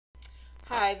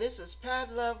Hi, this is Pat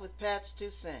Love with Pat's Two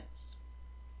Cents.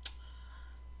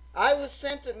 I was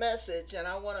sent a message and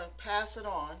I want to pass it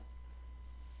on.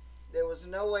 There was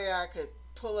no way I could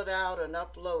pull it out and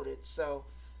upload it, so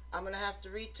I'm going to have to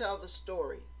retell the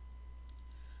story.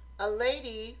 A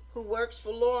lady who works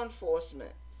for law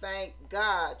enforcement, thank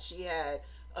God she had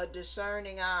a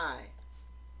discerning eye,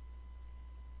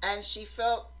 and she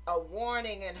felt a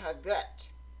warning in her gut.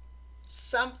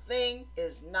 Something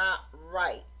is not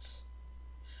right.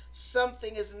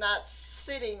 Something is not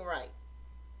sitting right.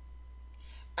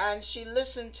 And she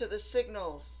listened to the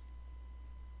signals.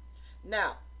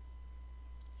 Now,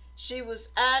 she was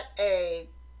at a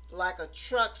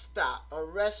truck stop, a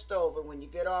rest over when you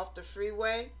get off the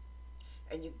freeway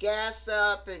and you gas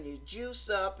up and you juice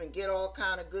up and get all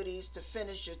kind of goodies to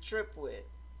finish your trip with.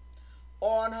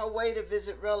 On her way to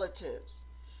visit relatives,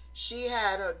 she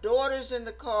had her daughters in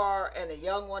the car and a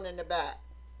young one in the back.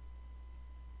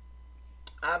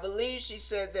 I believe she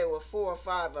said there were 4 or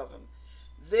 5 of them.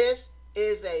 This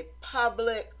is a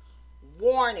public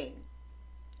warning.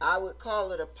 I would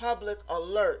call it a public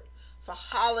alert for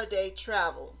holiday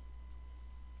travel.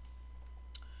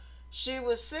 She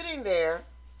was sitting there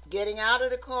getting out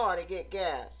of the car to get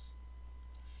gas.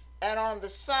 And on the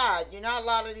side, you know, a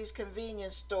lot of these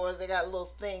convenience stores, they got little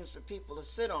things for people to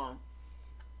sit on.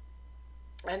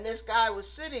 And this guy was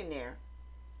sitting there.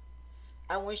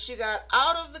 And when she got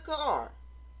out of the car,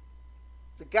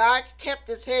 the guy kept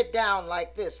his head down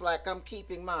like this, like I'm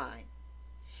keeping mine.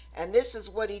 And this is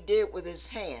what he did with his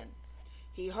hand.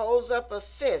 He holds up a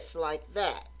fist like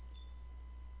that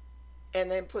and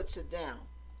then puts it down.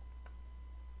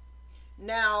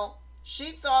 Now, she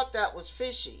thought that was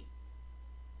fishy.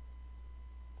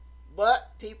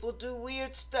 But people do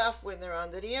weird stuff when they're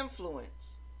under the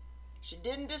influence. She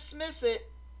didn't dismiss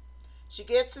it. She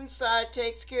gets inside,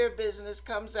 takes care of business,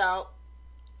 comes out.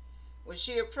 When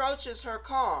she approaches her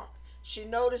car, she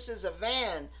notices a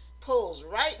van pulls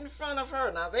right in front of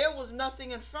her. Now, there was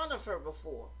nothing in front of her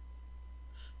before,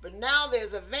 but now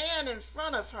there's a van in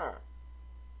front of her.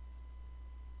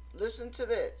 Listen to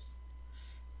this.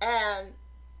 And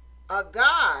a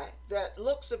guy that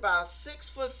looks about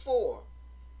 6'4"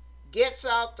 gets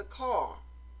out the car.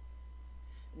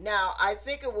 Now, I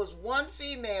think it was 1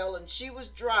 female and she was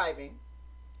driving.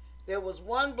 There was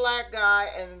 1 black guy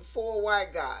and 4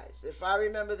 white guys, if I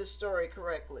remember the story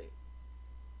correctly.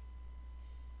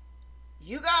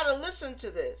 You got to listen to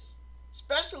this,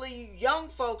 especially you young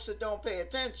folks that don't pay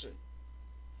attention.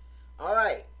 All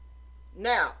right.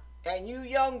 Now, and you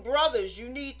young brothers, you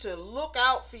need to look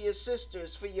out for your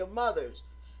sisters, for your mothers.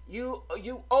 You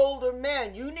older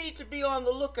men, you need to be on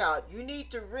the lookout. You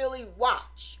need to really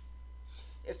watch.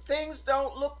 If things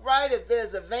don't look right, if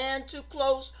there's a van too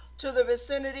close to the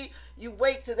vicinity, you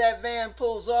wait till that van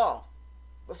pulls off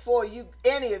before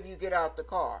any of you get out the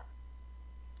car.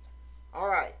 All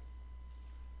right.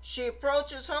 She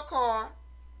approaches her car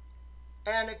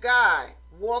and a guy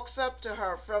walks up to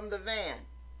her from the van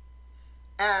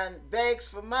and begs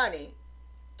for money,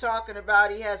 talking about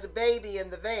he has a baby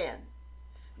in the van.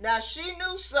 Now, she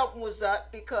knew something was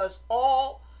up because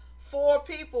all 4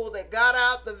 people that got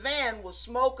out the van were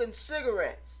smoking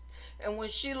cigarettes. And when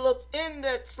she looked in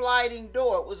that sliding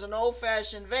door, it was an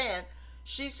old-fashioned van,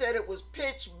 she said it was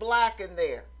pitch black in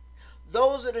there.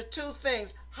 Those are the 2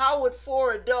 things. How would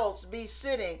 4 adults be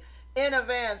sitting in a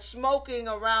van smoking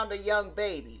around a young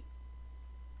baby?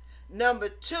 Number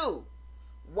 2,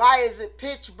 why is it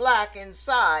pitch black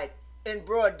inside in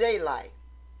broad daylight?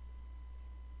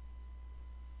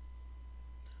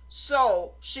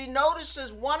 So she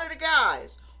notices one of the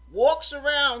guys walks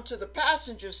around to the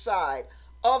passenger side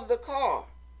of the car.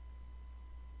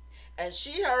 And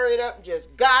she hurried up and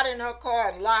just got in her car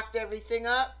and locked everything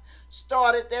up,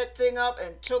 started that thing up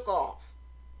and took off.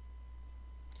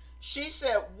 She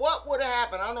said, what would have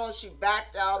happened? I don't know if she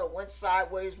backed out or went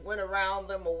sideways, went around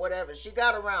them or whatever. She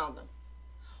got around them.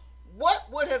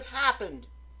 What would have happened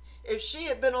if she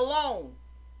had been alone?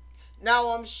 Now,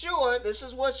 I'm sure this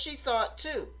is what she thought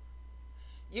too.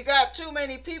 You got too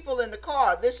many people in the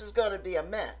car, this is going to be a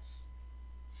mess.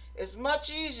 It's much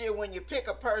easier when you pick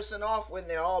a person off when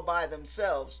they're all by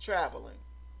themselves traveling.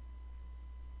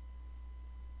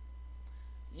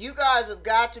 You guys have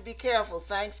got to be careful.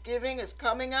 Thanksgiving is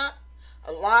coming up.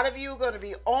 A lot of you are going to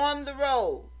be on the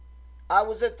road. I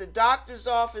was at the doctor's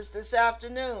office this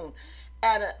afternoon,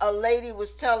 and a lady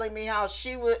was telling me how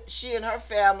she and her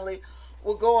family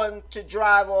were going to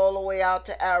drive all the way out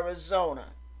to Arizona.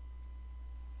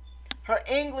 Her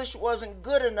English wasn't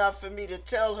good enough for me to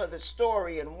tell her the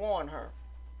story and warn her.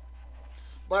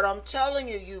 But I'm telling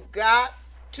you, you've got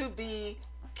to be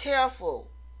careful.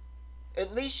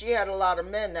 At least she had a lot of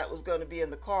men that was going to be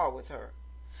in the car with her.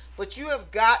 But you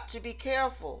have got to be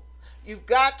careful. You've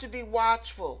got to be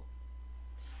watchful.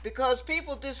 Because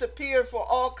people disappear for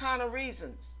all kind of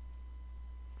reasons.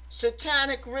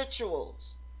 Satanic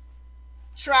rituals,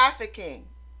 trafficking,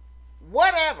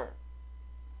 whatever.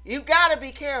 You've got to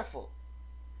be careful.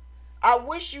 I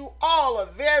wish you all a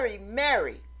very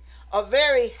merry, a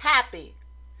very happy,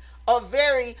 a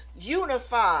very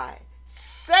unified,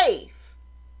 safe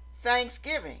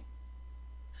Thanksgiving.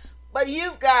 But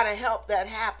you've got to help that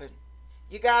happen.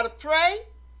 You got to pray,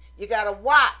 you got to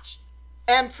watch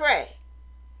and pray.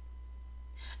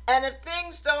 And if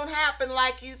things don't happen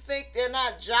like you think, they're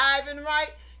not jiving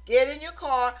right, get in your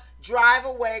car, drive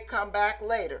away, come back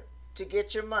later to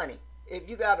get your money. If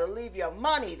you got to leave your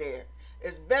money there,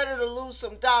 it's better to lose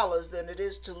some dollars than it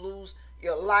is to lose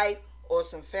your life or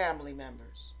some family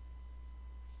members.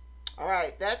 All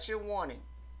right, that's your warning.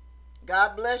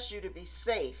 God bless you to be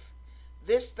safe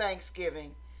this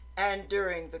Thanksgiving and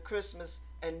during the Christmas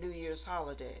and New Year's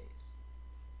holidays.